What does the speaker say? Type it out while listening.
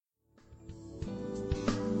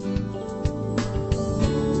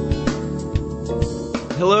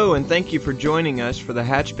Hello, and thank you for joining us for the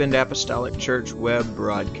Hatchbend Apostolic Church web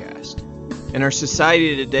broadcast. In our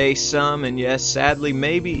society today, some, and yes, sadly,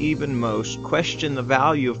 maybe even most, question the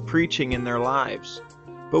value of preaching in their lives.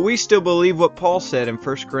 But we still believe what Paul said in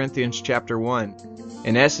 1 Corinthians chapter 1.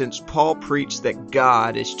 In essence, Paul preached that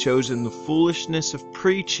God has chosen the foolishness of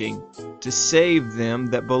preaching to save them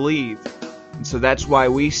that believe. And so that's why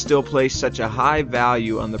we still place such a high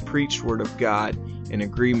value on the preached word of God in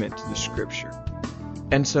agreement to the Scripture.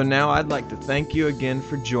 And so now I'd like to thank you again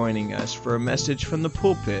for joining us for a message from the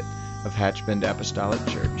pulpit of Hatchbend Apostolic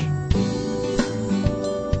Church.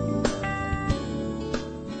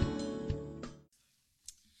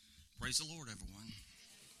 Praise the Lord, everyone.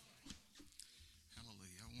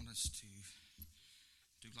 Hallelujah. I want us to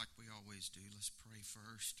do like we always do. Let's pray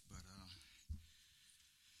first. But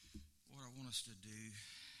what I want us to do,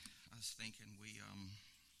 I was thinking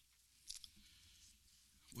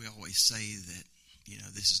we always say that,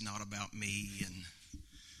 this is not about me, and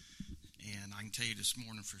I can tell you this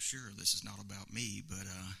morning for sure this is not about me, but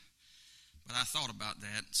I thought about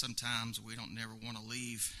that. Sometimes we don't never want to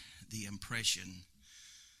leave the impression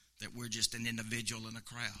that we're just an individual in a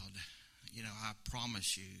crowd. I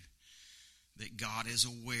promise you that God is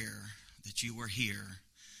aware that you are here.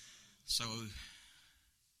 So,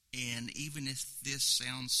 and even if this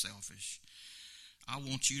sounds selfish, I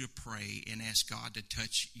want you to pray and ask God to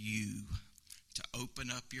touch you, to open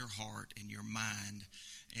up your heart and your mind.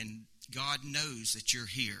 And God knows that you're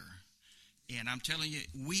here. And I'm telling you,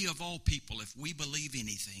 we of all people, if we believe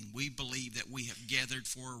anything, we believe that we have gathered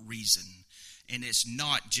for a reason. And it's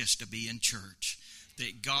not just to be in church.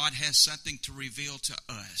 That God has something to reveal to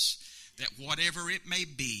us. That whatever it may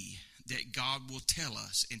be, that God will tell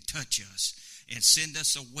us and touch us and send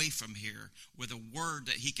us away from here with a word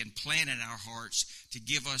that He can plant in our hearts to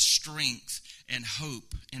give us strength and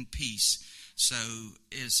hope and peace. So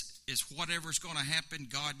is whatever's going to happen,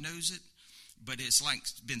 God knows it, but it's like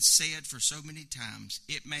it's been said for so many times,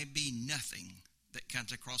 it may be nothing that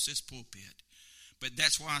comes across this pulpit. But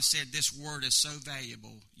that's why I said this word is so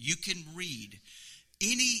valuable. You can read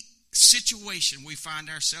any situation we find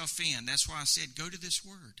ourselves in. That's why I said go to this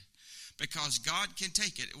word. Because God can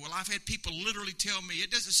take it. Well, I've had people literally tell me,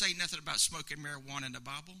 it doesn't say nothing about smoking marijuana in the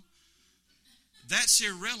Bible. That's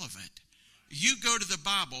irrelevant. You go to the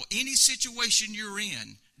Bible, any situation you're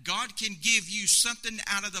in, God can give you something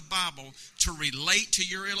out of the Bible to relate to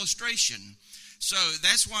your illustration. So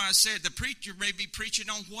that's why I said the preacher may be preaching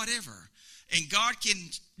on whatever. And God can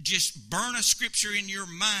just burn a scripture in your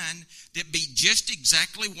mind that be just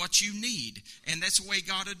exactly what you need. And that's the way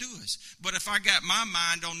God will do us. But if I got my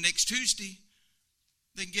mind on next Tuesday,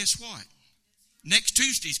 then guess what? Next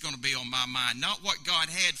Tuesday's going to be on my mind, not what God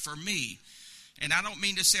had for me. And I don't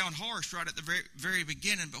mean to sound harsh right at the very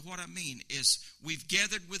beginning, but what I mean is we've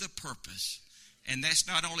gathered with a purpose. And that's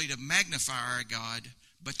not only to magnify our God,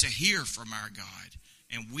 but to hear from our God.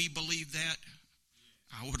 And we believe that.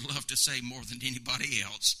 I would love to say more than anybody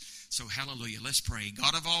else. So hallelujah. Let's pray.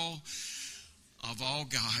 God of all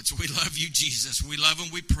gods, we love you, Jesus. We love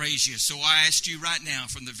and we praise you. So I asked you right now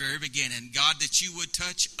from the very beginning, God, that you would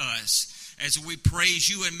touch us as we praise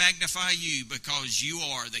you and magnify you, because you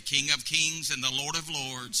are the King of Kings and the Lord of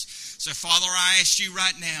Lords. So, Father, I ask you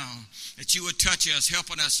right now that you would touch us,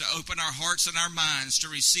 helping us to open our hearts and our minds to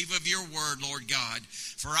receive of your word, Lord God.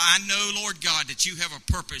 For I know, Lord God, that you have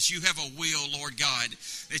a purpose, you have a will, Lord God,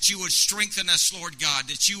 that you would strengthen us, Lord God,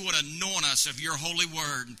 that you would anoint us of your holy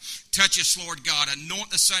word. Touch us, Lord God. Anoint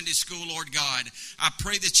the Sunday school, Lord God. I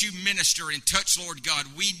pray that you minister and touch, Lord God.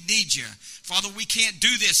 We need you. Father, we can't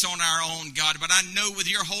do this on our own, God, but I know with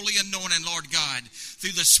your holy anointing, Lord God,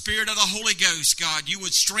 through the Spirit of the Holy Ghost, God, you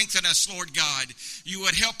would strengthen us, Lord God. You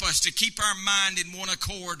would help us to keep our mind in one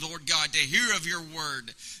accord, Lord God, to hear of your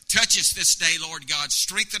word. Touch us this day, Lord God.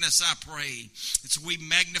 Strengthen us, I pray. And so we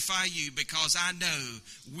magnify you, because I know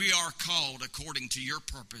we are called according to your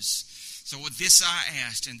purpose. So with this I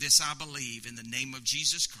asked, and this I believe, in the name of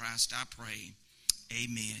Jesus Christ I pray.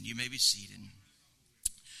 Amen. You may be seated.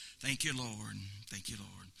 Thank you, Lord. Thank you, Lord.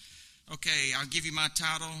 Okay, I'll give you my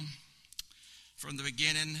title from the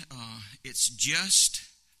beginning. It's just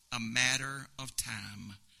a matter of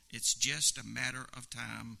time. It's just a matter of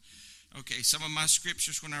time. Okay, some of my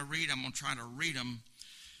scriptures when I read, I'm going to try to read them,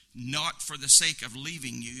 not for the sake of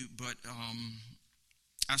leaving you, but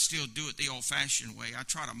I still do it the old-fashioned way. I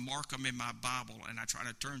try to mark them in my Bible, and I try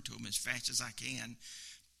to turn to them as fast as I can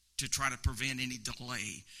to try to prevent any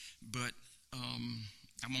delay. But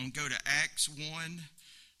I'm going to go to Acts 1.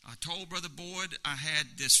 I told Brother Boyd I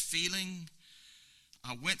had this feeling.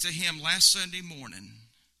 I went to him last Sunday morning,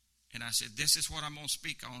 And I said, this is what I'm going to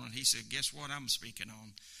speak on. And he said, guess what I'm speaking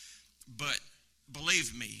on? But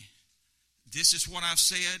believe me, this is what I've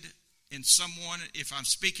said. And someone, if I'm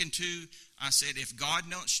speaking to, I said, if God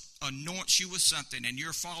anoints you with something and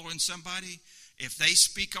you're following somebody, if they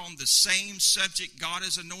speak on the same subject God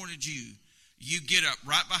has anointed you, you get up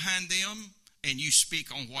right behind them and you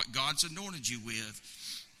speak on what God's anointed you with.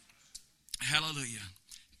 Hallelujah.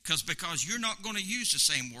 Because you're not going to use the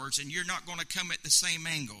same words and you're not going to come at the same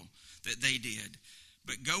angle that they did.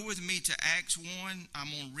 But go with me to Acts 1. I'm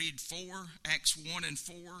going to read 4, Acts 1 and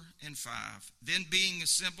 4 and 5. Then being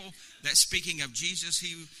assembled, that speaking of Jesus,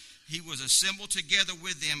 he was assembled together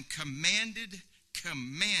with them, commanded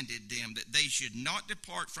them that they should not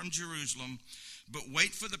depart from Jerusalem, but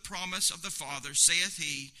wait for the promise of the Father, saith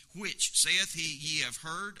he, ye have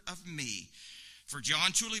heard of me. For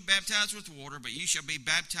John truly baptized with water, but ye shall be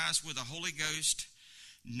baptized with the Holy Ghost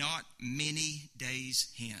not many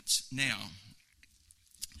days hence. Now,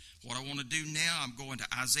 what I want to do now, I'm going to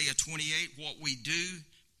Isaiah 28. What we do,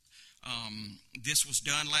 this was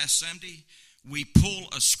done last Sunday. We pull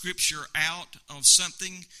a scripture out of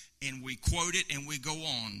something and we quote it and we go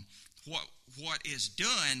on. What is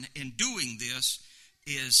done in doing this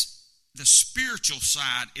is the spiritual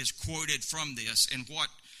side is quoted from this. And what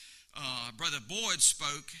Brother Boyd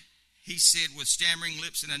spoke, he said, with stammering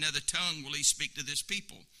lips and another tongue will he speak to this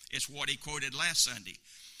people. It's what he quoted last Sunday.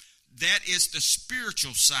 That is the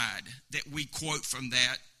spiritual side that we quote from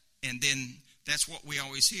that, and then that's what we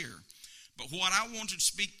always hear. But what I want to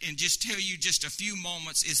speak and just tell you just a few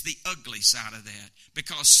moments is the ugly side of that,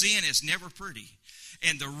 because sin is never pretty.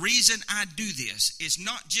 And the reason I do this is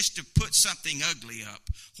not just to put something ugly up.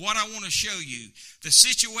 What I want to show you, the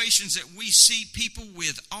situations that we see people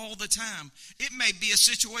with all the time, it may be a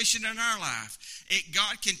situation in our life.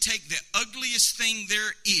 God can take the ugliest thing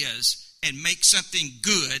there is and make something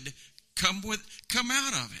good come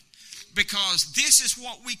out of it. Because this is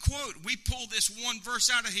what we quote. We pull this one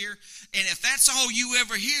verse out of here, and if that's all you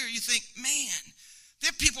ever hear, you think, man,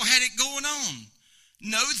 them people had it going on.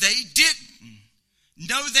 No, they didn't.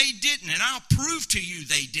 No, they didn't, and I'll prove to you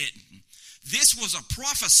they didn't. This was a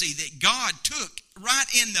prophecy that God took right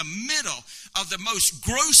in the middle of the most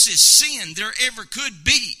grossest sin there ever could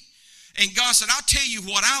be. And God said, I'll tell you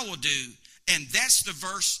what I will do. And that's the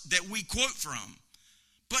verse that we quote from.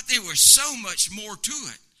 But there was so much more to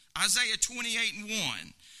it. Isaiah 28 and 1.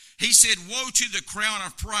 He said, woe to the crown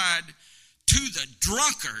of pride, to the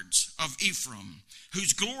drunkards of Ephraim,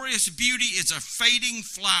 whose glorious beauty is a fading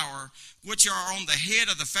flower, which are on the head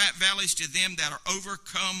of the fat valleys, to them that are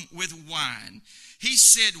overcome with wine. He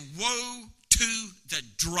said, woe to the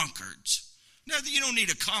drunkards. Now, you don't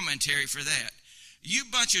need a commentary for that. You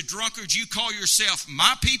bunch of drunkards, you call yourself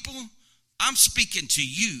my people, I'm speaking to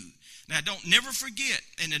you. Now, don't never forget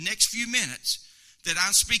in the next few minutes that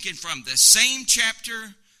I'm speaking from the same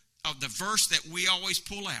chapter of the verse that we always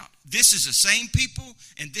pull out. This is the same people,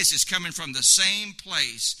 and this is coming from the same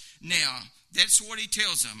place. Now, that's what he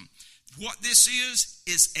tells them. What this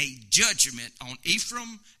is a judgment on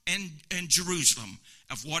Ephraim and Jerusalem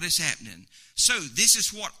of what is happening. So this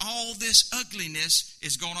is what all this ugliness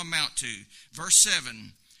is going to amount to. Verse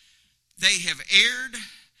 7, they have erred,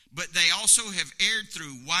 but they also have erred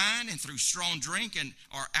through wine and through strong drink and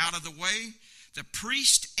are out of the way. The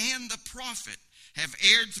priest and the prophet have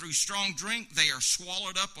erred through strong drink. They are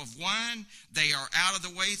swallowed up of wine. They are out of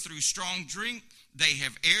the way through strong drink. They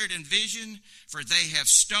have erred in vision, for they have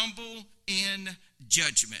stumbled in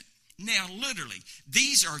judgment. Now, literally,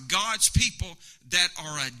 these are God's people that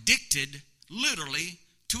are addicted, literally,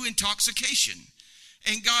 to intoxication.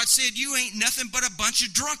 And God said, you ain't nothing but a bunch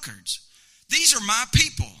of drunkards. These are my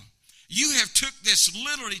people. You have took this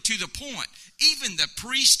literally to the point. Even the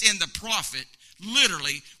priest and the prophet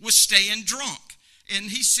literally was staying drunk. And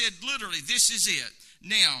he said, literally, this is it.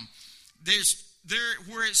 Now,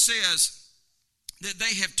 where it says that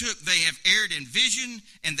they have erred in vision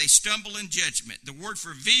and they stumble in judgment. The word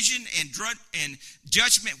for vision and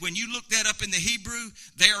judgment, when you look that up in the Hebrew,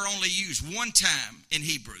 they are only used one time in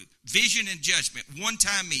Hebrew. Vision and judgment, one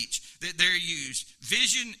time each that they're used.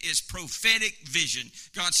 Vision is prophetic vision.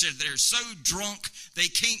 God said they're so drunk they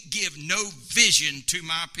can't give no vision to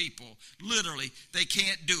my people. Literally, they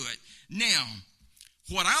can't do it. Now,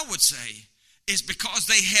 what I would say is because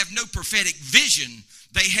they have no prophetic vision,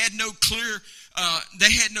 they had no clear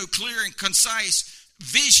and concise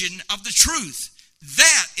vision of the truth.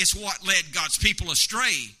 That is what led God's people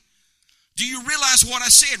astray. Do you realize what I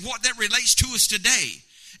said, what that relates to us today?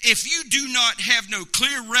 If you do not have no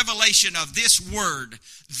clear revelation of this word,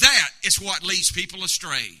 that is what leads people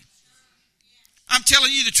astray. I'm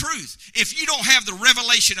telling you the truth. If you don't have the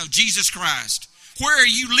revelation of Jesus Christ, where are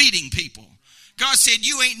you leading people? God said,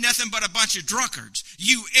 you ain't nothing but a bunch of drunkards.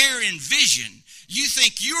 You err in vision. You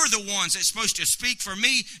think you're the ones that's supposed to speak for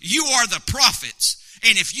me. You are the prophets.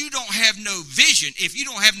 And if you don't have no vision, if you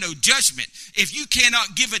don't have no judgment, if you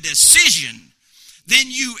cannot give a decision, then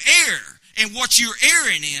you err. And what you're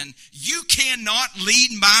erring in, you cannot lead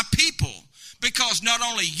my people. Because not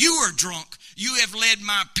only you are drunk, you have led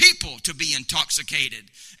my people to be intoxicated.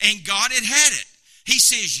 And God had it. He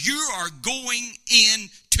says, you are going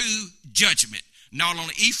into judgment. Not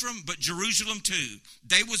only Ephraim, but Jerusalem too.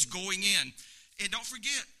 They was going in. And don't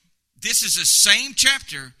forget, this is the same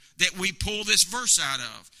chapter that we pull this verse out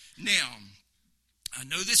of. Now, I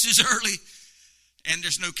know this is early, and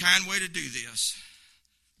there's no kind way to do this.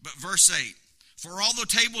 But verse 8, for all the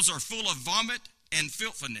tables are full of vomit and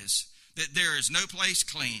filthiness, that there is no place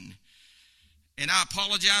clean. And I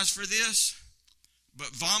apologize for this, but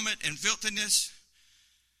vomit and filthiness,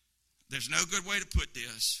 there's no good way to put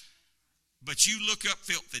this. But you look up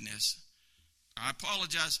filthiness. I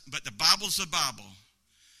apologize, but the Bible's the Bible.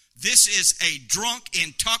 This is a drunk,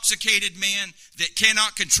 intoxicated man that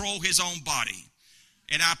cannot control his own body.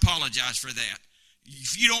 And I apologize for that.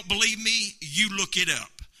 If you don't believe me, you look it up.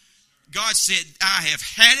 God said, I have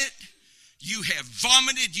had it. You have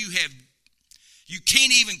vomited. You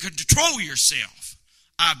can't even control yourself.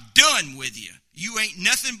 I've done with you. You ain't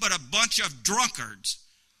nothing but a bunch of drunkards.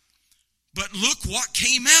 But look what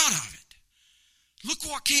came out of it. Look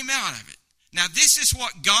what came out of it. Now, this is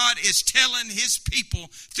what God is telling his people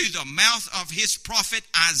through the mouth of his prophet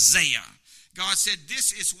Isaiah. God said,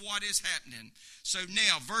 this is what is happening. So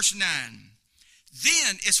now, verse 9.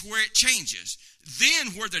 Then it's where it changes. Then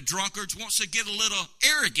where the drunkards wants to get a little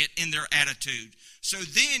arrogant in their attitude. So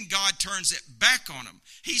then God turns it back on them.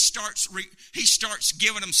 He starts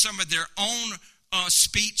giving them some of their own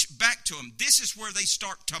speech back to them. This is where they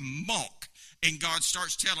start to mock. And God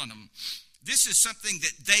starts telling them, this is something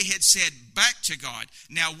that they had said back to God.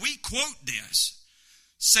 Now, we quote this,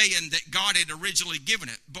 saying that God had originally given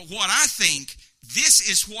it. But what I think, this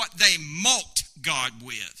is what they mocked God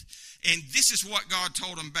with. And this is what God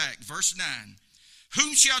told them back. Verse 9.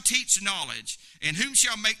 Whom shall teach knowledge, and whom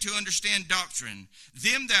shall make to understand doctrine?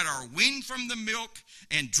 Them that are weaned from the milk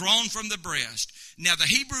and drawn from the breast. Now, the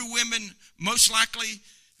Hebrew women, most likely,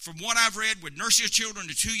 from what I've read, would nurse their children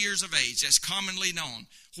to 2 years of age. That's commonly known.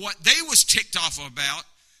 What they was ticked off about,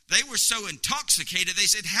 they were so intoxicated, they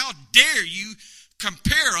said, how dare you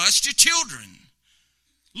compare us to children?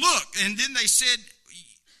 Look, and then they said,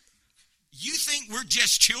 you think we're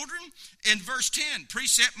just children? In verse 10,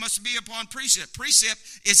 precept must be upon precept. Precept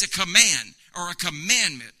is a command or a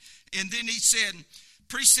commandment. And then he said,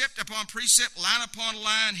 precept upon precept, line upon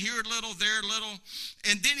line, here a little, there a little.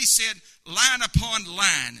 And then he said, line upon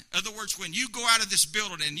line. In other words, when you go out of this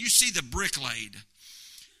building and you see the brick laid,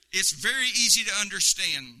 it's very easy to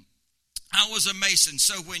understand. I was a mason,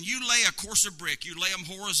 so when you lay a course of brick, you lay them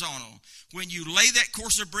horizontal. When you lay that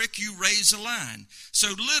course of brick, you raise a line. So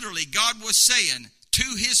literally, God was saying to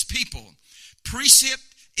his people, precept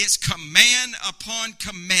is command upon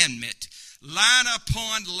commandment, line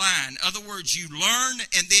upon line. In other words, you learn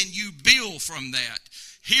and then you build from that.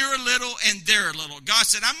 Here a little and there a little. God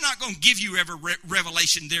said, I'm not going to give you every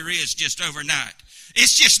revelation there is just overnight.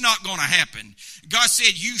 It's just not going to happen. God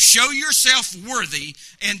said, you show yourself worthy,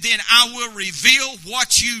 and then I will reveal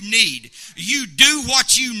what you need. You do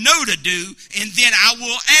what you know to do, and then I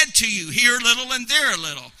will add to you here a little and there a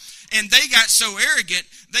little. And they got so arrogant,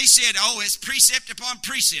 they said, oh, it's precept upon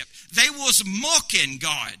precept. They was mocking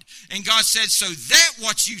God. And God said, so that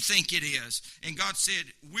what you think it is? And God said,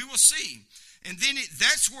 we will see. And then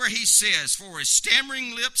that's where he says, for his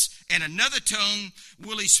stammering lips and another tongue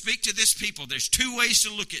will he speak to this people. There's two ways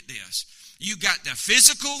to look at this. You got the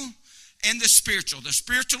physical and the spiritual. The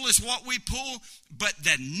spiritual is what we pull, but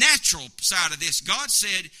the natural side of this, God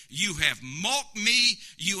said, you have mocked me.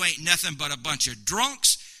 You ain't nothing but a bunch of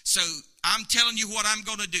drunks. So I'm telling you what I'm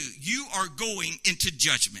going to do. You are going into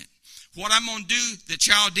judgment. What I'm going to do, the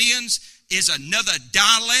Chaldeans, is another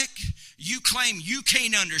dialect. You claim you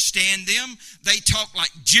can't understand them. They talk like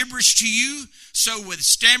gibberish to you. So with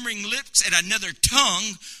stammering lips and another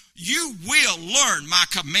tongue, you will learn my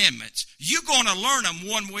commandments. You're going to learn them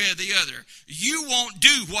one way or the other. You won't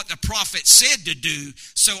do what the prophet said to do,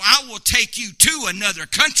 so I will take you to another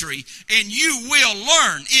country, and you will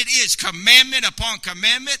learn. It is commandment upon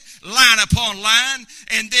commandment, line upon line,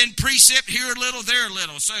 and then precept here a little, there a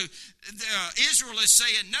little. So Israel is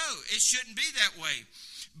saying, no, it shouldn't be that way.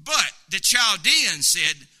 But the Chaldeans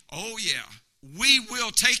said, oh yeah, we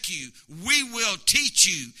will take you. We will teach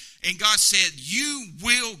you. And God said, you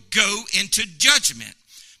will go into judgment.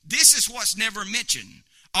 This is what's never mentioned.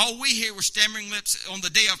 All we hear was stammering lips on the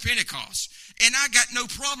day of Pentecost. And I got no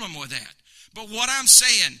problem with that. But what I'm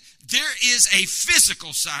saying, there is a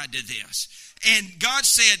physical side to this. And God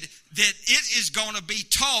said that it is going to be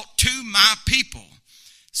taught to my people.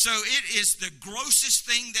 So it is the grossest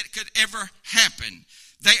thing that could ever happen.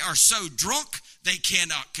 They are so drunk, they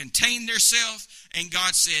cannot contain themselves. And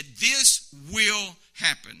God said, this will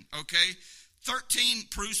happen. Okay? 13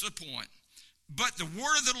 proves the point. But the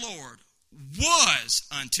word of the Lord was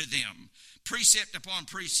unto them, precept upon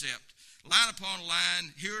precept, line upon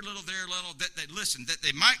line, here a little, there a little, that they listen, that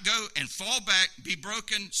they might go and fall back, be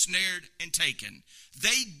broken, snared, and taken.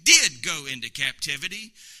 They did go into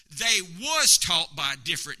captivity. They was taught by a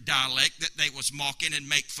different dialect that they was mocking and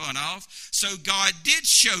make fun of. So God did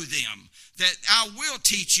show them that I will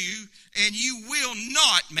teach you and you will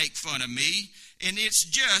not make fun of me. And it's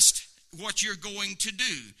just what you're going to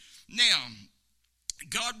do. Now,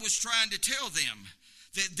 God was trying to tell them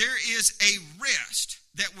that there is a rest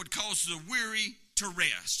that would cause the weary to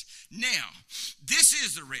rest. Now, this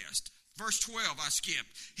is the rest. Verse 12, I skipped.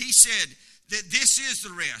 He said that this is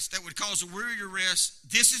the rest that would cause the weary to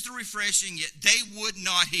rest. This is the refreshing, yet they would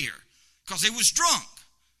not hear. Because they was drunk.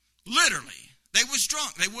 Literally. They was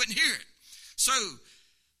drunk. They wouldn't hear it. So,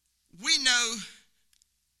 we know,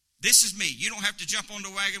 this is me. You don't have to jump on the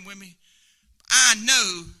wagon with me. I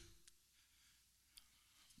know,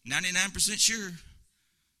 99% sure,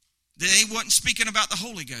 they wasn't speaking about the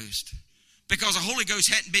Holy Ghost, because the Holy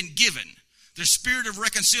Ghost hadn't been given. The spirit of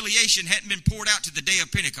reconciliation hadn't been poured out to the day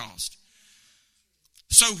of Pentecost.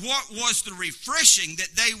 So what was the refreshing that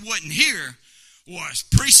they wouldn't hear was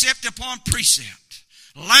precept upon precept,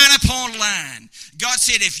 line upon line. God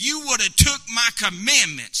said, if you would have took my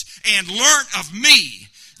commandments and learned of me,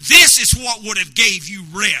 this is what would have gave you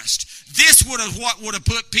rest. This would have what would have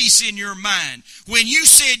put peace in your mind. When you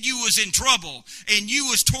said you was in trouble and you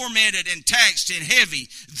was tormented and taxed and heavy,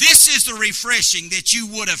 this is the refreshing that you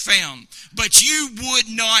would have found. But you would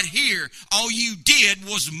not hear. All you did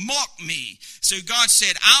was mock me. So God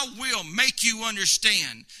said, I will make you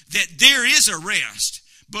understand that there is a rest,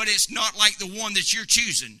 but it's not like the one that you're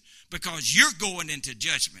choosing, because you're going into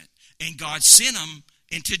judgment. And God sent them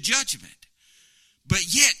into judgment.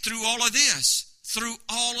 But yet, through all of this,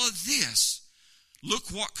 look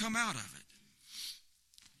what come out of it.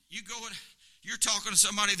 You're talking to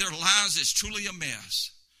somebody, their lives is truly a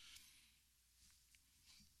mess.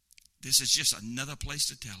 This is just another place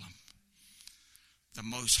to tell them. The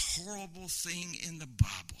most horrible thing in the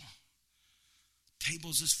Bible.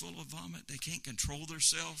 Tables is full of vomit. They can't control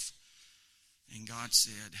themselves. And God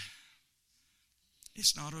said,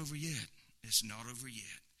 it's not over yet. It's not over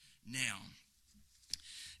yet. Now,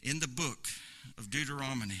 in the book of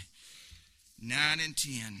Deuteronomy 9 and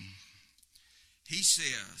 10, he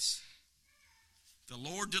says, the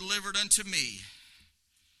Lord delivered unto me,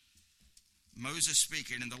 Moses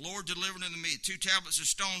speaking, and the Lord delivered unto me 2 tablets of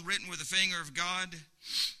stone written with the finger of God,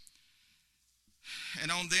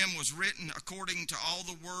 and on them was written according to all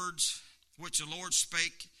the words which the Lord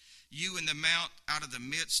spake you in the mount out of the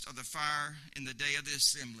midst of the fire in the day of the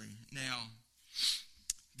assembly. Now,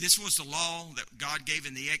 this was the law that God gave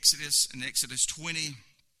in the Exodus, in Exodus 20,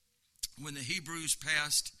 when the Hebrews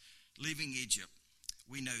passed leaving Egypt.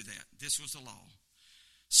 We know that. This was the law.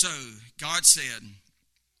 So God said,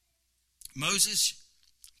 Moses,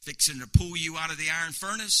 fixing to pull you out of the iron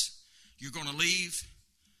furnace. You're going to leave.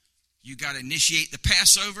 You got to initiate the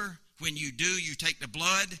Passover. When you do, you take the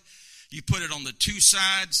blood. You put it on the 2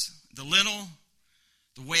 sides, the lintel.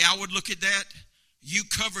 The way I would look at that, you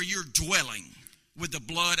cover your dwelling with the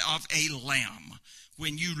blood of a lamb.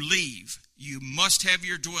 When you leave, you must have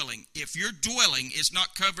your dwelling. If your dwelling is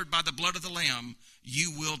not covered by the blood of the lamb,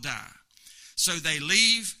 you will die. So they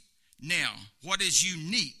leave. Now, what is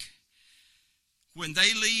unique? When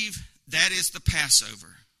they leave, that is the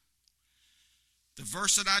Passover. The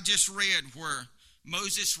verse that I just read where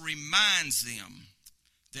Moses reminds them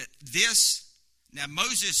that this, now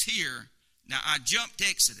Moses here, now I jumped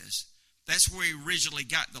Exodus. That's where he originally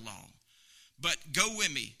got the law. But go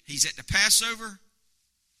with me. He's at the Passover.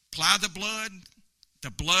 Apply the blood.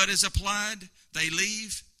 The blood is applied. They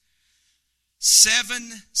leave.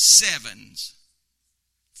 7 sevens.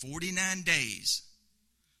 49 days.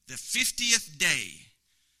 The 50th day,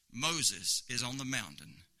 Moses is on the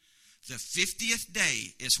mountain. The 50th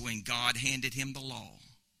day is when God handed him the law.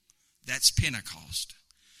 That's Pentecost.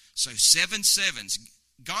 So 7 sevens.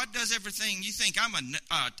 God does everything. You think I'm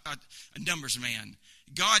a numbers man.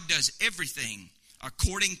 God does everything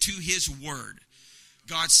according to his word.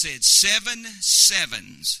 God said 7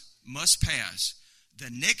 sevens must pass. The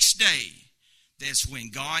next day, that's when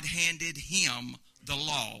God handed him the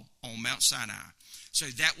law on Mount Sinai. So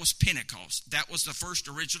that was Pentecost. That was the first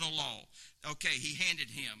original law. Okay, he handed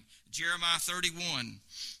him. Jeremiah 31.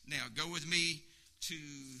 Now, go with me to,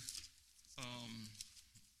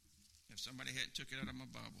 if somebody hadn't took it out of my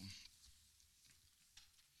Bible.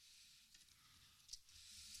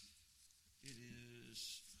 It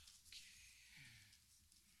is,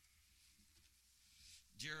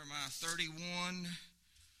 Jeremiah 31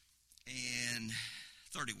 and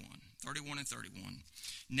 31. 31 and 31.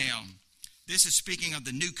 Now, this is speaking of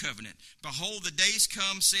the new covenant. Behold, the days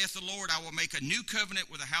come, saith the Lord, I will make a new covenant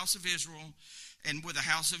with the house of Israel and with the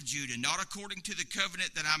house of Judah, not according to the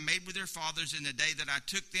covenant that I made with their fathers in the day that I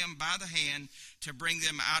took them by the hand to bring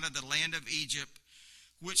them out of the land of Egypt,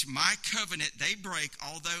 which my covenant they break,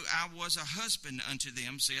 although I was a husband unto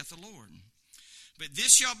them, saith the Lord. But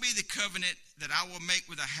this shall be the covenant that I will make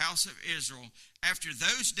with the house of Israel. After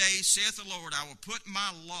those days, saith the Lord, I will put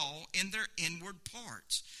my law in their inward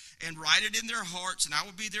parts, and write it in their hearts, and I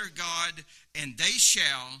will be their God, and they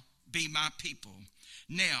shall be my people.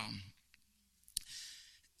 Now,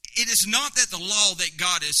 it is not that the law that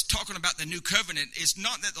God is talking about, the new covenant, it's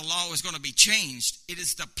not that the law is going to be changed. It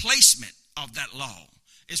is the placement of that law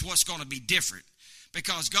is what's going to be different.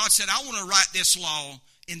 Because God said, I want to write this law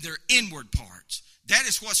in their inward parts. That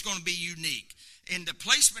is what's going to be unique. In the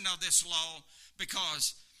placement of this law,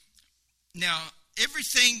 because now,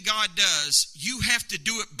 everything God does, you have to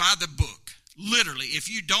do it by the book. Literally. If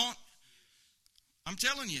you don't, I'm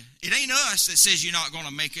telling you, it ain't us that says you're not going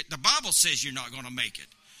to make it. The Bible says you're not going to make it.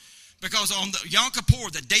 Because on the Yom Kippur,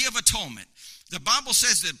 the Day of Atonement, the Bible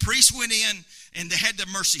says the priest went in and they had the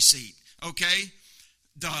mercy seat. Okay?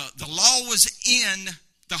 The law was in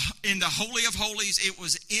the Holy of Holies. It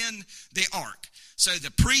was in the ark. So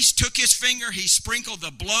the priest took his finger, he sprinkled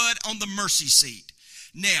the blood on the mercy seat.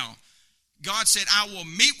 Now, God said, I will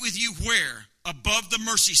meet with you where? Above the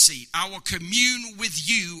mercy seat. I will commune with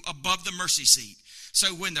you above the mercy seat.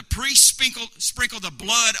 So when the priest sprinkled the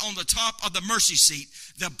blood on the top of the mercy seat,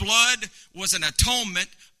 the blood was an atonement.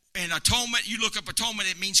 And atonement, you look up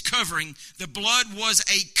atonement, it means covering. The blood was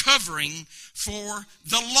a covering for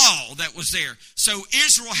the law that was there. So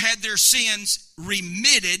Israel had their sins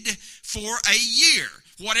remitted for a year.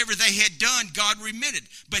 Whatever they had done, God remitted.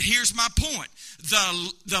 But here's my point.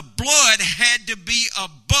 The blood had to be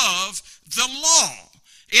above the law.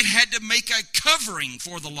 It had to make a covering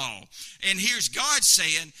for the law. And here's God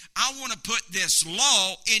saying, I want to put this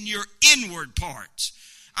law in your inward parts.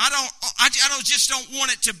 I just don't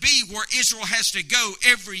want it to be where Israel has to go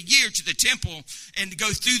every year to the temple and go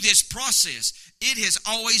through this process. It has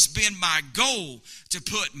always been my goal to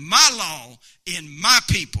put my law in my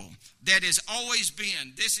people. That has always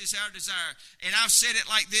been. This is our desire. And I've said it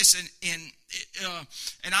like this,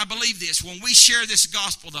 and I believe this. When we share this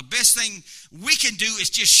gospel, the best thing we can do is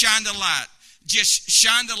just shine the light. Just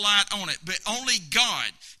shine the light on it. But only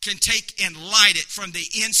God can take and light it from the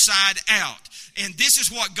inside out. And this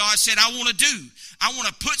is what God said I want to do. I want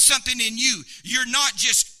to put something in you. You're not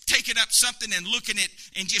just taking up something and looking at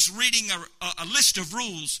and just reading a list of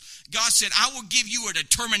rules. God said, I will give you a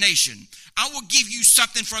determination. I will give you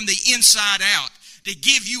something from the inside out to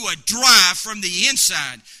give you a drive from the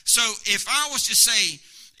inside. So if I was to say,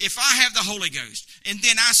 if I have the Holy Ghost and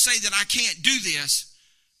then I say that I can't do this,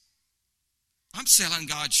 I'm selling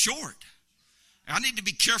God short. I need to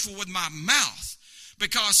be careful with my mouth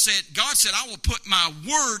because God said, I will put my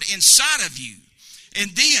word inside of you. And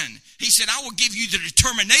then he said, I will give you the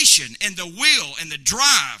determination and the will and the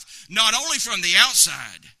drive, not only from the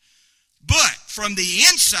outside, but from the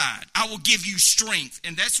inside. I will give you strength.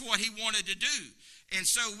 And that's what he wanted to do. And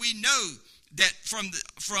so we know that from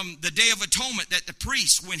the Day of Atonement that the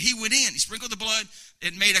priest, when he went in, he sprinkled the blood,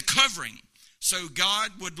 it made a covering. So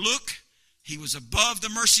God would look. He was above the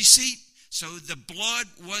mercy seat. So the blood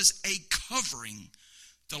was a covering.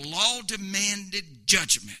 The law demanded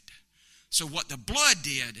judgment. So what the blood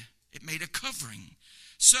did, it made a covering.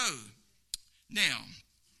 So, now,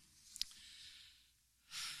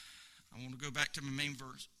 I want to go back to my main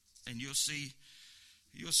verse, and you'll see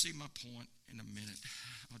my point in a minute.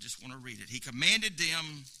 I just want to read it. He commanded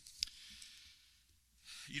them,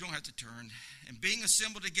 you don't have to turn, and being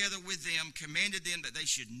assembled together with them, commanded them that they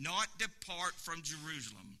should not depart from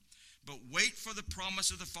Jerusalem, but wait for the promise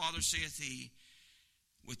of the Father, saith he,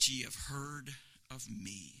 which ye have heard of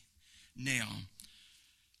me. Now,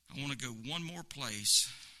 I want to go one more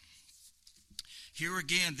place. Here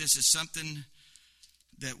again, this is something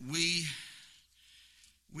that we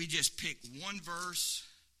we just pick one verse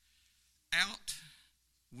out,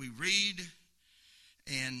 we read,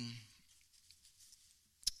 and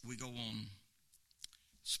we go on.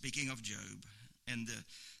 Speaking of Job, and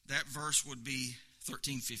that verse would be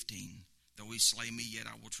 13:15. Though he slay me, yet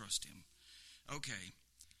I will trust him. Okay.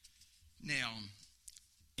 Now,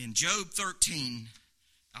 in Job 13,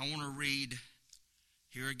 I want to read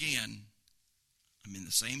here again. I'm in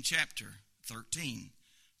the same chapter, 13.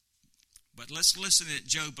 But let's listen at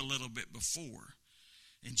Job a little bit before.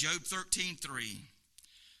 In Job 13:3,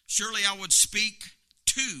 surely I would speak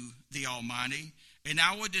to the Almighty, and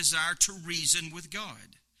I would desire to reason with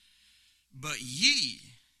God. But ye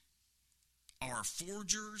are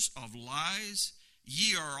forgers of lies,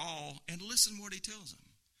 ye are all, and listen what he tells them,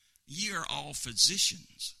 ye are all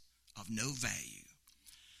physicians of no value.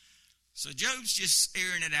 So Job's just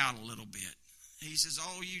airing it out a little bit. He says,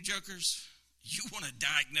 oh, you jokers, you want to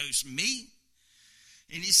diagnose me?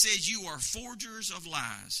 And he says, you are forgers of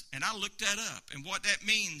lies. And I looked that up. And what that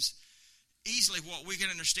means, easily what we can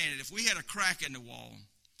understand it, if we had a crack in the wall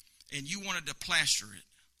and you wanted to plaster it,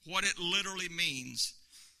 what it literally means,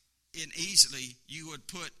 and easily you would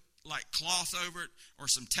put like cloth over it or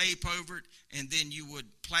some tape over it, and then you would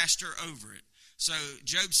plaster over it. So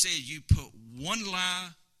Job said you put one lie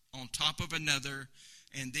on top of another,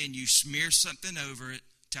 and then you smear something over it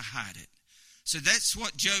to hide it. So that's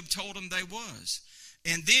what Job told them they was.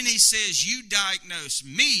 And then he says, you diagnose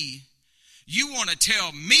me. You want to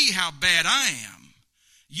tell me how bad I am.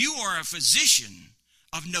 You are a physician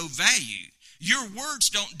of no value. Your words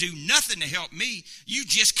don't do nothing to help me. You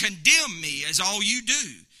just condemn me as all you do,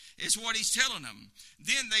 is what he's telling them.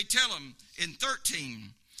 Then they tell him in 13,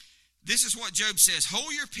 this is what Job says,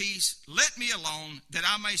 hold your peace, let me alone, that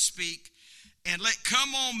I may speak, and let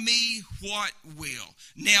come on me what will.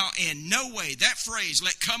 Now, in no way, that phrase,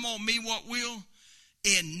 let come on me what will,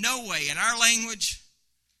 in no way, in our language,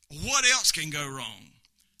 what else can go wrong?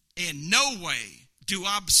 In no way do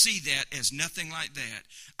I see that as nothing like that.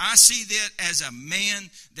 I see that as a man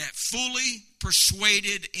that fully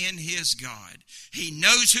persuaded in his God. He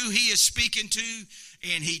knows who he is speaking to,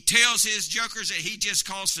 and he tells his jokers that he just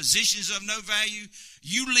calls physicians of no value.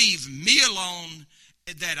 You leave me alone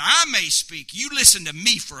that I may speak. You listen to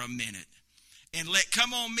me for a minute, and let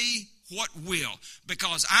come on me what will,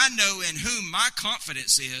 because I know in whom my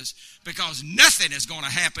confidence is, because nothing is going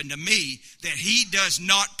to happen to me that he does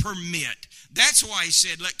not permit. That's why he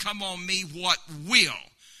said, let come on me what will,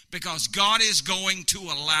 because God is going to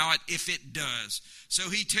allow it if it does. So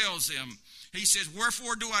he tells them, he says,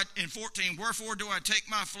 wherefore do I, in 14, wherefore do I take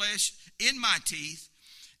my flesh in my teeth,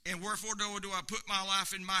 and wherefore do I put my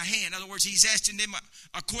life in my hand? In other words, he's asking them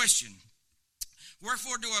a question.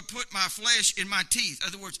 Wherefore do I put my flesh in my teeth?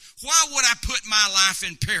 In other words, why would I put my life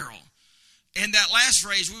in peril? In that last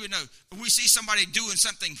phrase, we would know, if we see somebody doing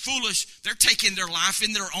something foolish, they're taking their life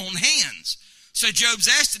in their own hands. So Job's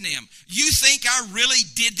asking them, you think I really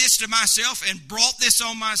did this to myself and brought this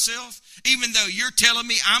on myself, even though you're telling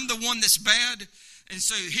me I'm the one that's bad? And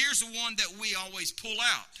so here's the one that we always pull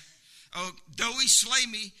out. Oh, though he slay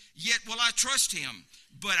me, yet will I trust him.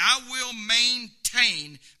 But I will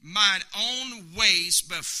maintain mine own ways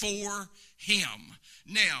before him.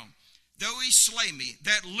 Now, though he slay me,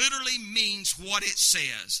 that literally means what it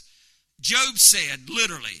says. Job said,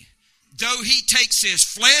 literally, though he takes his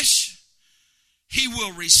flesh, he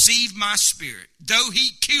will receive my spirit. Though he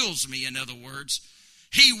kills me, in other words,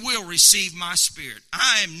 he will receive my spirit.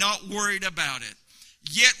 I am not worried about it.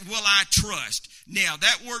 Yet will I trust. Now,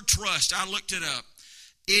 that word trust, I looked it up.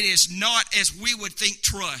 It is not as we would think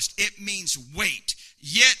trust. It means wait.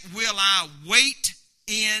 Yet will I wait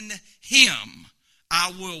in him.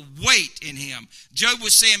 I will wait in him. Job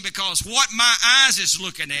was saying, because what my eyes is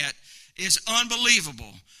looking at is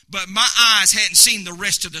unbelievable. But my eyes hadn't seen the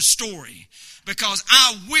rest of the story. Because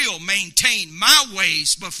I will maintain my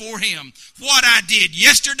ways before him. What I did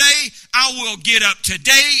yesterday, I will get up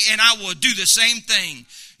today and I will do the same thing.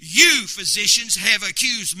 You, physicians, have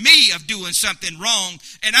accused me of doing something wrong,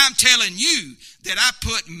 and I'm telling you that I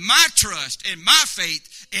put my trust and my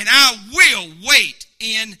faith, and I will wait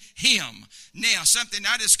in him. Now, something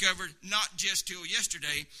I discovered not just till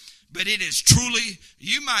yesterday, but it is truly,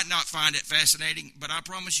 you might not find it fascinating, but I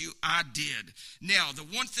promise you I did. Now, the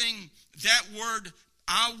one thing, that word,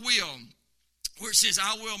 I will, where it says,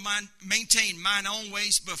 I will maintain mine own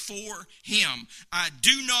ways before him. I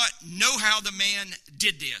do not know how the man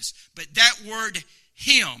did this, but that word,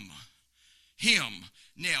 him.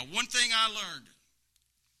 Now, one thing I learned,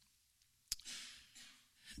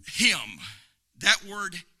 him, that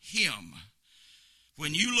word, him.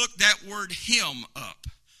 When you look that word, him, up,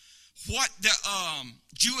 what the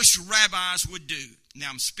Jewish rabbis would do. Now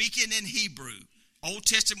I'm speaking in Hebrew. Old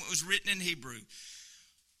Testament was written in Hebrew.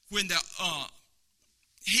 When the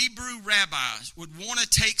Hebrew rabbis would want to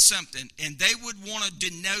take something and they would want to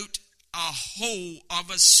denote a whole of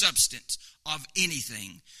a substance of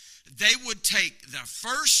anything, they would take the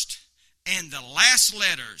first and the last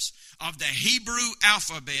letters of the Hebrew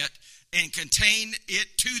alphabet and contain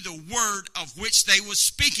it to the word of which they were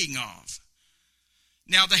speaking of.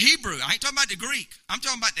 Now the Hebrew, I ain't talking about the Greek, I'm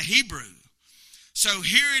talking about the Hebrew. So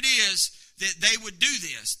here it is that they would do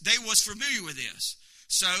this. They was familiar with this.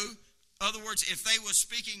 So, in other words, if they were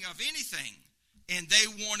speaking of anything and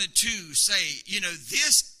they wanted to say,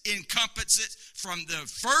 this encompasses from the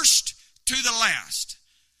first to the last,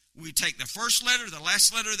 we take the first letter, the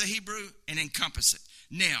last letter of the Hebrew, and encompass it.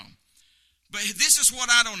 Now, but this is what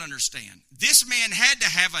I don't understand. This man had to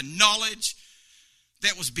have a knowledge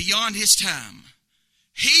that was beyond his time.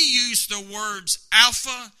 He used the words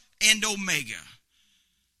Alpha and Omega.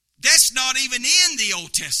 That's not even in the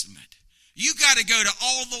Old Testament. You got to go to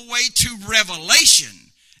all the way to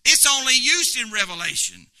Revelation. It's only used in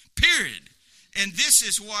Revelation, period. And this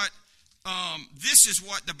is what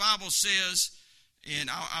the Bible says, and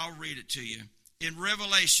I'll read it to you in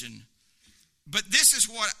Revelation. But this is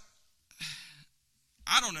what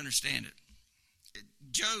I don't understand it.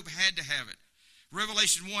 Job had to have it.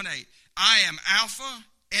 Revelation 1:8. I am Alpha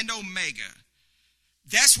and Omega.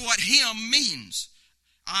 That's what him means.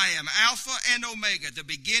 I am Alpha and Omega, the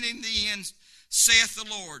beginning, the end, saith the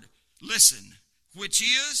Lord. Listen, which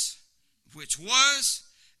is, which was,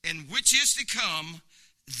 and which is to come,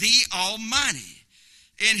 the Almighty.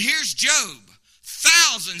 And here's Job,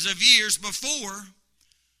 thousands of years before,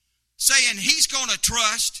 saying he's going to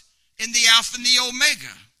trust in the Alpha and the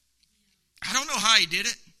Omega. I don't know how he did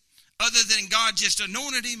it, other than God just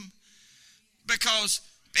anointed him. Because,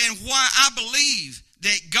 and why I believe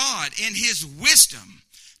that God in his wisdom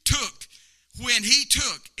took, when he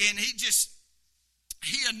took, and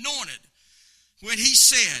he anointed, when he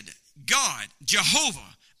said, God,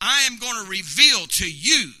 Jehovah, I am going to reveal to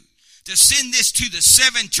you, to send this to the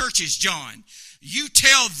 7 churches, John. You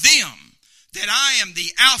tell them that I am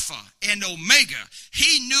the Alpha and Omega.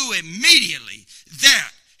 He knew immediately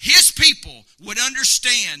that his people would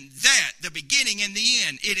understand that the beginning and the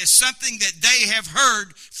end. It is something that they have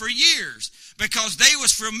heard for years because they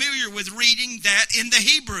was familiar with reading that in the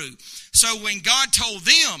Hebrew. So when God told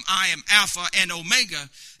them, I am Alpha and Omega,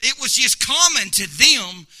 it was just common to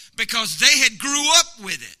them because they had grew up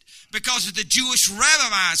with it, because of the Jewish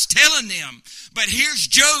rabbis telling them. But here's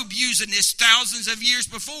Job using this thousands of years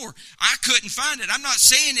before. I couldn't find it. I'm not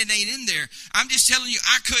saying it ain't in there. I'm just telling you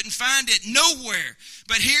I couldn't find it nowhere.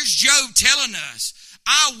 But here's Job telling us,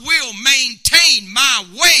 I will maintain my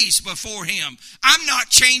ways before him. I'm not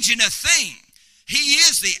changing a thing. He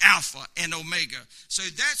is the Alpha and Omega. So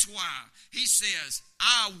that's why he says,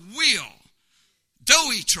 I will. Though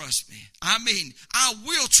he trusts me, I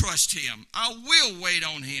will trust him. I will wait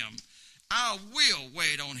on him. I will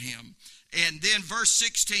wait on him. And then verse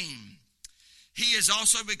 16, he has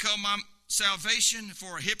also become my salvation,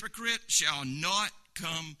 for a hypocrite shall not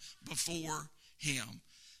come before him.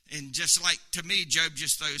 And just like, to me, Job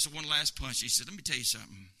just throws one last punch. He said, let me tell you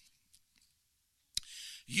something.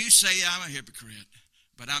 You say I'm a hypocrite,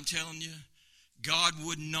 but I'm telling you, God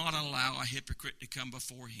would not allow a hypocrite to come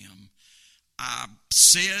before him. I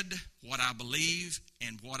said what I believe,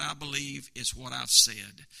 and what I believe is what I've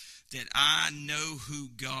said. That I know who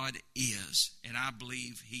God is, and I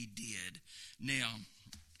believe he did. Now,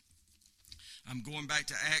 I'm going back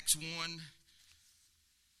to Acts 1.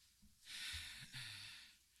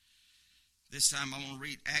 This time I'm going to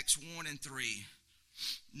read Acts 1 and 3.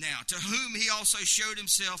 Now, to whom he also showed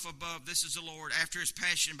himself above, this is the Lord, after his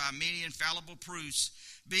passion by many infallible proofs,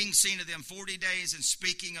 being seen of them 40 days and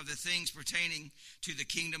speaking of the things pertaining to the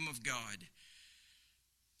kingdom of God.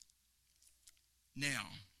 Now,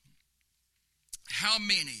 how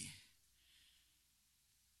many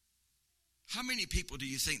people do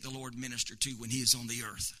you think the Lord ministered to when he is on the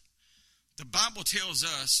earth? The Bible tells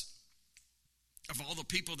us of all the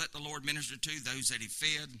people that the Lord ministered to, those that he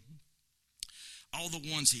fed, all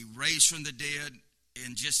the ones he raised from the dead,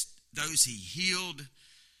 and just those he healed.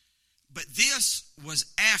 But this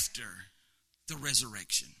was after the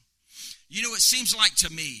resurrection. You know, it seems like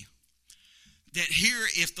to me that here,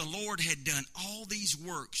 if the Lord had done all these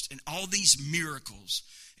works and all these miracles,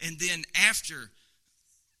 and then after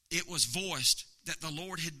it was voiced that the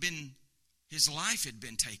Lord his life had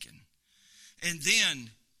been taken. And then,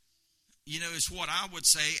 you know, it's what I would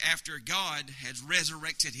say, after God had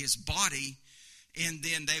resurrected his body, And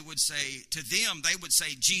then they would say, to them, they would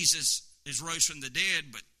say Jesus is rose from the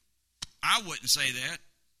dead, but I wouldn't say that.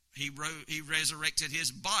 He resurrected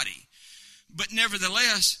his body. But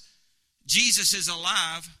nevertheless, Jesus is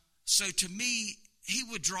alive. So to me, he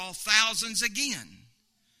would draw thousands again.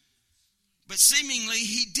 But seemingly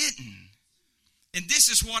he didn't. And this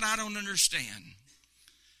is what I don't understand.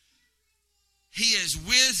 He is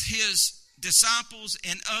with his disciples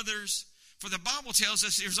and others. For the Bible tells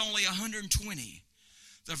us there's only 120.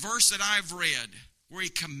 The verse that I've read where he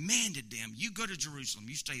commanded them, you go to Jerusalem,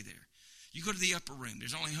 you stay there. You go to the upper room.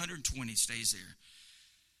 There's only 120 stays there.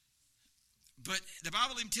 But the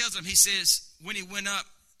Bible even tells them, he says, when he went up,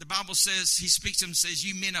 the Bible says, he speaks to them and says,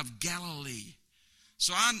 you men of Galilee.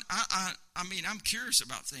 So I mean, I'm curious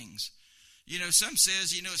about things. You know, some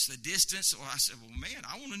says, you know, it's the distance. Well, I said, well, man,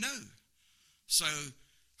 I want to know. So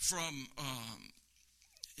from,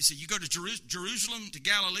 he said, you go to Jerusalem to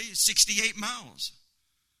Galilee, 68 miles.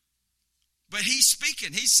 But he's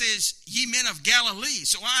speaking. He says, ye men of Galilee.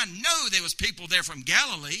 So I know there was people there from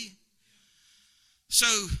Galilee. So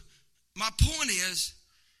my point is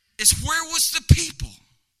where was the people?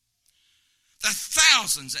 The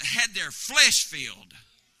thousands that had their flesh filled.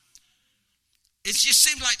 It just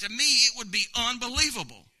seemed like to me it would be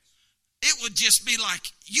unbelievable. It would just be like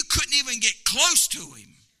you couldn't even get close to him.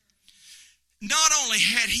 Not only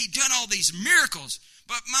had he done all these miracles,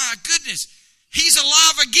 but my goodness, he's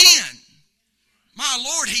alive again. My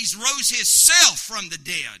Lord, he's rose himself from the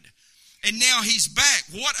dead. And now he's back.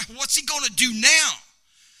 What's he going to do now?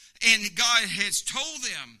 And God has told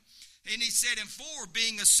them. And he said, and 4,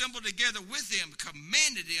 being assembled together with them,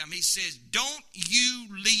 commanded them. He says, don't you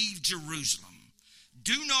leave Jerusalem.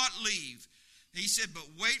 Do not leave. He said, but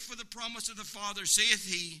wait for the promise of the Father, saith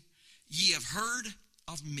he, ye have heard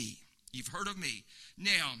of me. You've heard of me.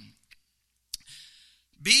 Now,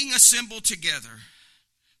 being assembled together,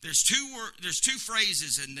 there's two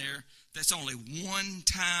phrases in there that's only one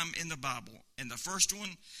time in the Bible. And the first one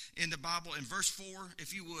in the Bible, in verse 4,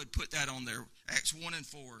 if you would put that on there, Acts 1 and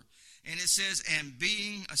 4. And it says, and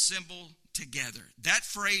being assembled together. That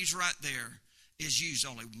phrase right there is used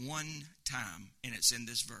only one time, and it's in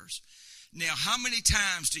this verse. Now, how many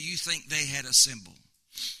times do you think they had assembled?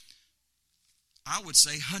 I would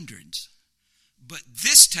say hundreds. But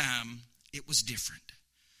this time, it was different.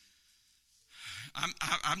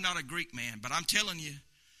 I'm not a Greek man, but I'm telling you,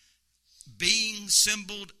 being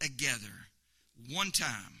assembled together, one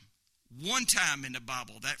time in the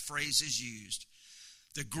Bible, that phrase is used.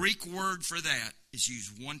 The Greek word for that is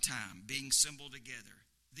used one time, being assembled together.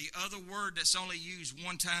 The other word that's only used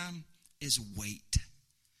one time is wait.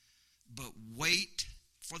 But wait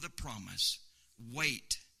for the promise.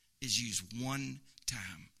 Wait is used one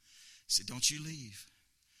time. He said, don't you leave.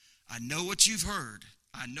 I know what you've heard.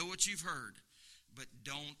 But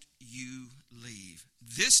don't you leave.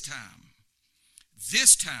 This time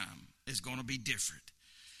is going to be different.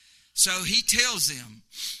 So he tells them,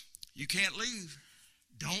 you can't leave.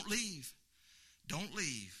 Don't leave. Don't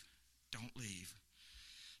leave. Don't leave.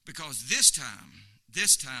 Because this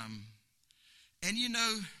time, and you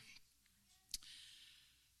know,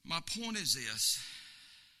 my point is this.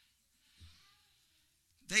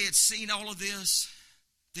 They had seen all of this.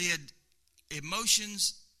 They had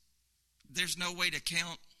emotions. There's no way to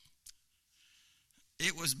count.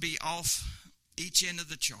 It was be off each end of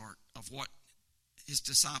the chart of what his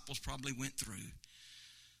disciples probably went through.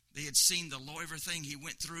 They had seen the Lord, everything he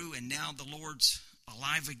went through, and now the Lord's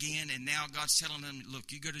alive again, and now God's telling them,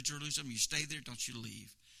 look, you go to Jerusalem, you stay there, don't you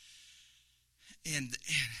leave. And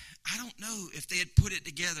I don't know if they had put it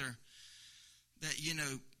together that, you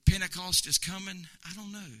know, Pentecost is coming. I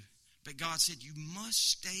don't know. But God said, you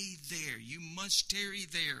must stay there. You must tarry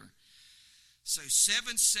there. So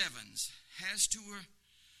 7 sevens has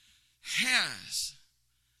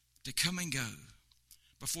to come and go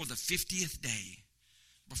before the 50th day,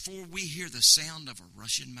 before we hear the sound of a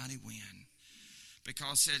rushing mighty wind.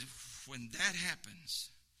 Because it said, when that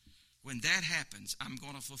happens, I'm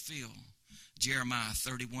going to fulfill Jeremiah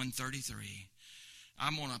 31:33.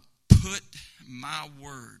 I'm going to put my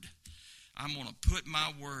word. I'm going to put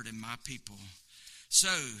my word in my people.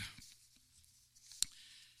 So,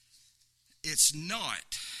 it's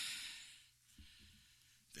not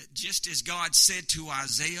that just as God said to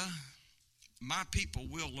Isaiah, my people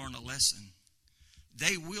will learn a lesson.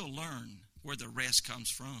 They will learn where the rest comes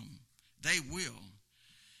from. They will.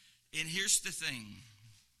 And here's the thing.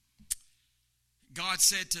 God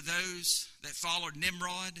said to those that followed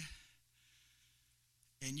Nimrod,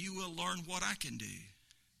 and you will learn what I can do.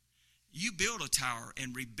 You build a tower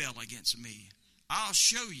and rebel against me. I'll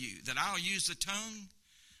show you that I'll use the tongue.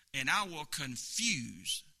 and I will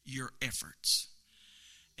confuse your efforts.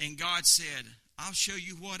 And God said, I'll show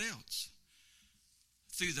you what else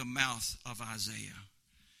through the mouth of Isaiah.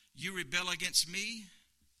 You rebel against me,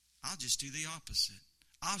 I'll just do the opposite.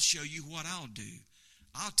 I'll show you what I'll do.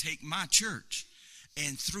 I'll take my church,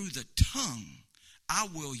 and through the tongue, I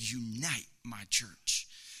will unite my church.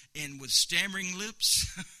 And with stammering lips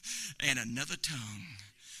and another tongue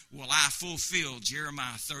will I fulfill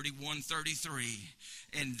Jeremiah 31:33.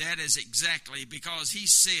 And that is exactly because he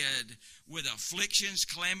said, with afflictions,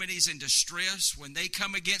 calamities, and distress, when they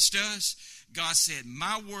come against us, God said,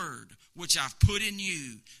 my word, which I've put in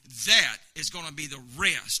you, that is going to be the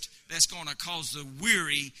rest. That's going to cause the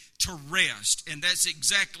weary to rest. And that's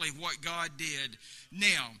exactly what God did.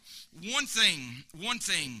 Now, one thing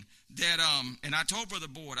that, and I told Brother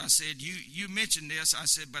Boyd, I said, you mentioned this. I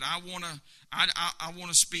said, but I want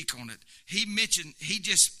to speak on it. He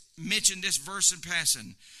just mentioned this verse in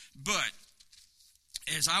passing. But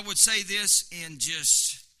as I would say this in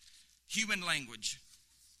just human language,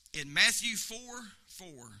 in Matthew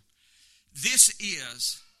 4:4, this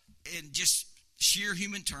is, in just sheer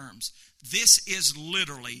human terms, this is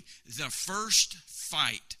literally the first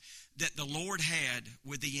fight that the Lord had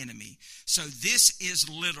with the enemy. So this is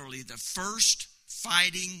literally the first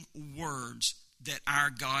fighting words that our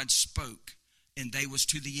God spoke, and they was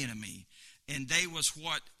to the enemy. And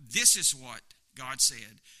this is what God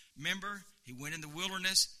said. Remember, he went in the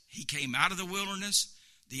wilderness, he came out of the wilderness,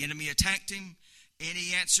 the enemy attacked him, and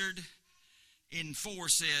he answered, in 4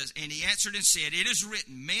 says, and he answered and said, it is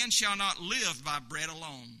written, man shall not live by bread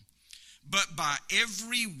alone, but by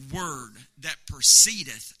every word that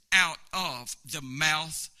proceedeth out of the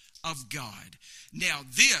mouth of God. Now,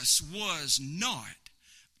 this was not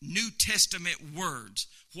New Testament words.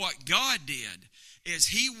 What God did is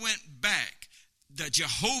he went back, the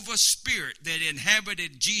Jehovah Spirit that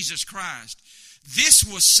inhabited Jesus Christ. This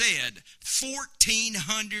was said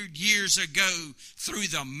 1,400 years ago through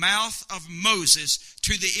the mouth of Moses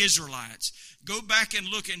to the Israelites. Go back and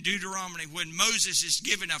look in Deuteronomy when Moses is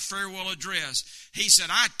giving a farewell address. He said,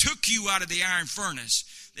 I took you out of the iron furnace,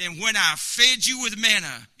 and when I fed you with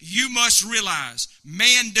manna, you must realize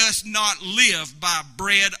man does not live by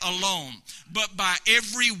bread alone, but by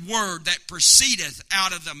every word that proceedeth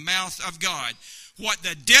out of the mouth of God. What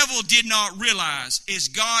the devil did not realize is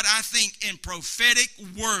God, I think, in prophetic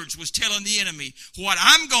words was telling the enemy, what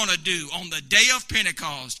I'm going to do on the day of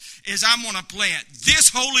Pentecost is I'm going to plant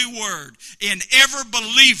this holy word in every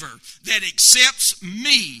believer that accepts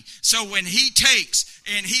me. So when he takes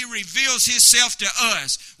and he reveals himself to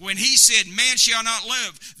us, when he said, man shall not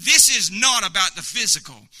live, this is not about the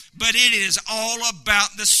physical, but it is all about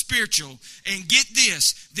the spiritual. And get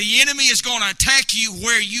this, the enemy is going to attack you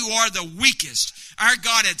where you are the weakest. Our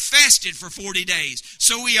God had fasted for 40 days,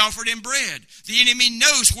 so we offered him bread. The enemy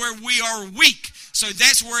knows where we are weak, so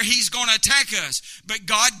that's where he's going to attack us. But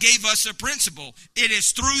God gave us a principle. It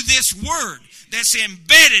is through this word that's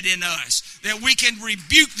embedded in us that we can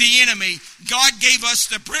rebuke the enemy. God gave us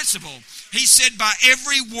the principle. He said, by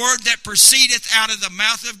every word that proceedeth out of the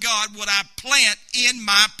mouth of God would I plant in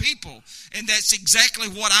my people. And that's exactly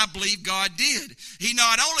what I believe God did. He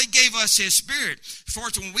not only gave us his Spirit. For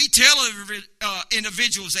when we tell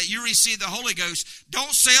individuals that you receive the Holy Ghost,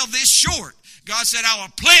 don't sell this short. God said, I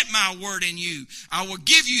will plant my word in you. I will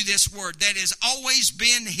give you this word. That has always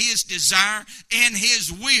been his desire and his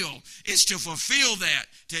will, is to fulfill that,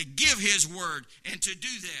 to give his word and to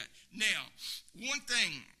do that. Now,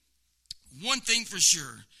 one thing for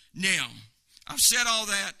sure. Now, I've said all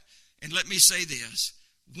that, and let me say this.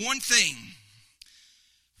 One thing,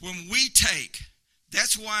 when we take,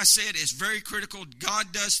 that's why I said it's very critical.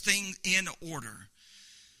 God does things in order.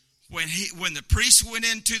 When the priest went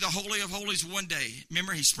into the Holy of Holies one day,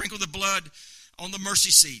 remember he sprinkled the blood on the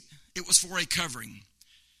mercy seat. It was for a covering.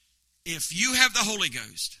 If you have the Holy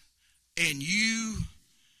Ghost and you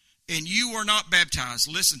are not baptized,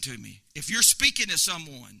 listen to me. If you're speaking to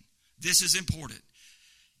someone, this is important.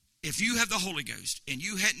 If you have the Holy Ghost and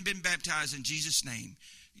you hadn't been baptized in Jesus' name,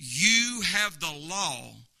 you have the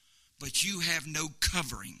law, but you have no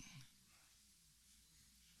covering.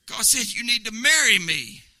 God said, you need to marry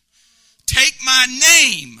me. Take my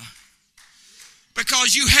name,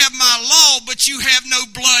 because you have my law, but you have no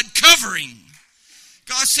blood covering.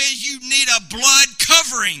 God says you need a blood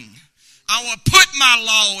covering. I will put my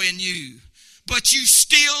law in you, but you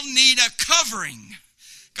still need a covering.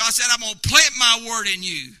 God said, I'm going to plant my word in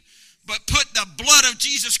you. but put the blood of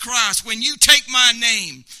Jesus Christ. When you take my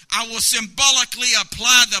name, I will symbolically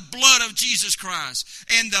apply the blood of Jesus Christ.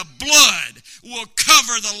 And the blood will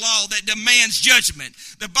cover the law that demands judgment.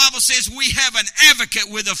 The Bible says we have an advocate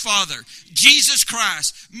with the Father, Jesus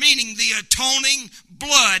Christ, meaning the atoning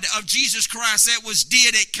blood of Jesus Christ that was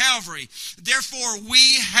did at Calvary. Therefore,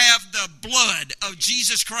 we have the blood of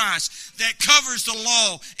Jesus Christ that covers the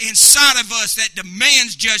law inside of us that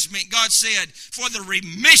demands judgment. God said, for the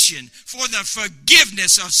remission, for the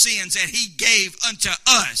forgiveness of sins that he gave unto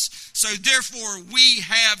us. So therefore, we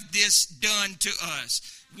have this done to us.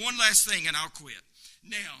 One last thing and I'll quit.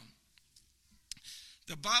 Now,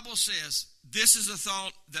 the Bible says, this is a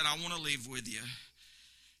thought that I want to leave with you.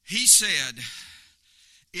 He said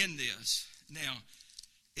in this, now,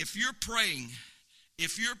 if you're praying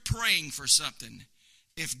for something,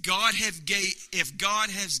 if God has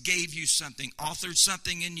gave you something, authored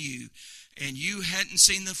something in you, and you hadn't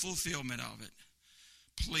seen the fulfillment of it,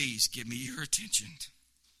 please give me your attention.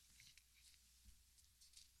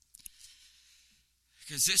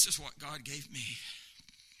 Because this is what God gave me.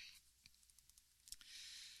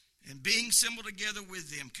 And being assembled together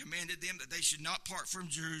with them, commanded them that they should not part from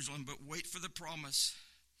Jerusalem, but wait for the promise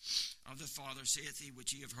of the Father, saith he,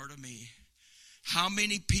 which ye have heard of me. How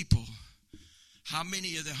many people, how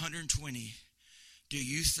many of the 120 do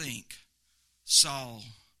you think saw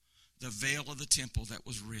the veil of the temple that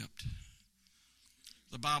was ripped?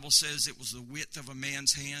 The Bible says it was the width of a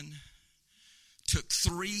man's hand. Took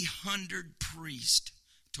 300 priests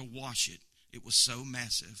to wash it. It was so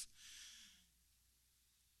massive.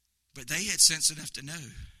 But they had sense enough to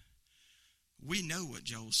know. We know what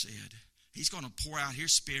Joel said. He's going to pour out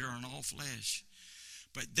his spirit on all flesh.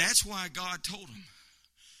 But that's why God told him,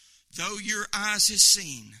 though your eyes has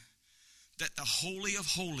seen that the Holy of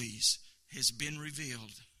Holies has been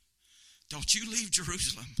revealed, don't you leave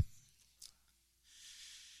Jerusalem.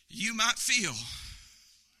 You might feel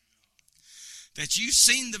that you've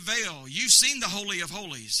seen the veil, you've seen the Holy of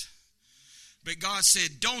Holies. But God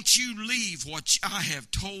said, don't you leave what I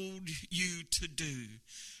have told you to do.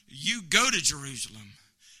 You go to Jerusalem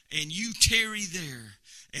and you tarry there.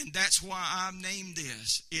 And that's why I've named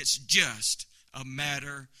this. It's just a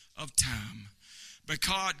matter of time.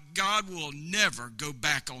 Because God will never go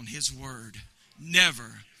back on his word.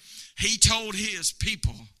 Never. He told his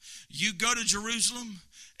people, you go to Jerusalem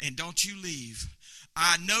and don't you leave.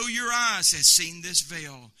 I know your eyes has seen this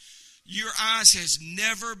veil. Your eyes has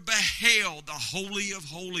never beheld the Holy of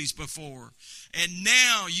Holies before. And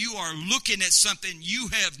now you are looking at something you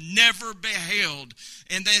have never beheld.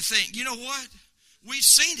 And they think, you know what? We've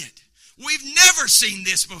seen it. We've never seen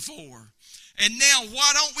this before. And now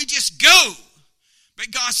why don't we just go? But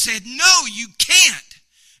God said, no, you can't.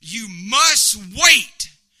 You must wait.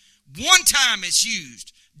 One time it's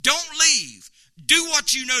used. Don't leave. Do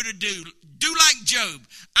what you know to do. Do like Job.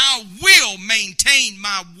 I will maintain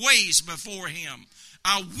my ways before him.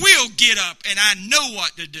 I will get up and I know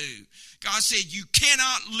what to do. God said you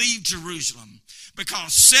cannot leave Jerusalem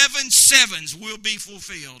because 7 sevens will be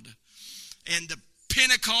fulfilled. And the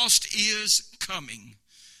Pentecost is coming.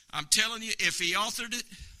 I'm telling you, if he authored it,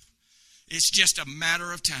 it's just a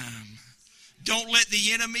matter of time. Don't let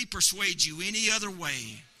the enemy persuade you any other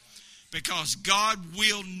way, because God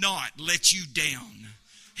will not let you down.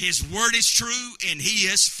 His word is true and he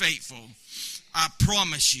is faithful. I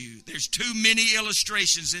promise you, there's too many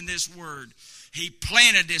illustrations in this word. He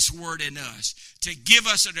planted this word in us to give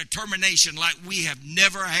us a determination like we have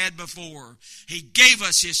never had before. He gave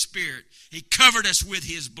us his spirit. He covered us with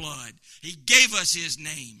his blood. He gave us his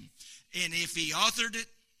name. And if he authored it,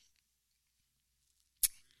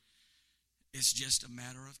 it's just a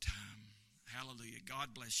matter of time. Hallelujah.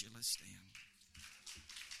 God bless you. Let's stand.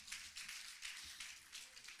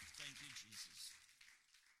 Thank you, Jesus.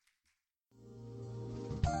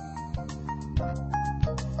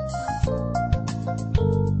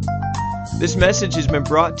 This message has been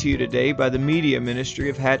brought to you today by the media ministry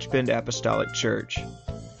of Hatchbend Apostolic Church.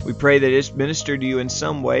 We pray that it's ministered to you in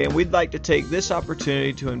some way, and we'd like to take this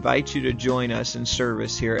opportunity to invite you to join us in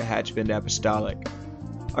service here at Hatchbend Apostolic.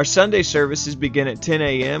 Our Sunday services begin at 10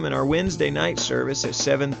 a.m. and our Wednesday night service at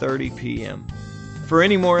 7:30 p.m. For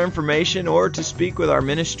any more information or to speak with our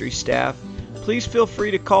ministry staff, please feel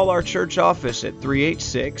free to call our church office at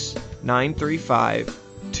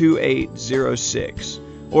 386-935-2806,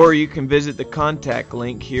 or you can visit the contact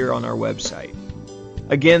link here on our website.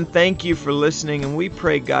 Again, thank you for listening, and we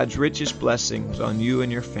pray God's richest blessings on you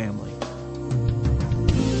and your family.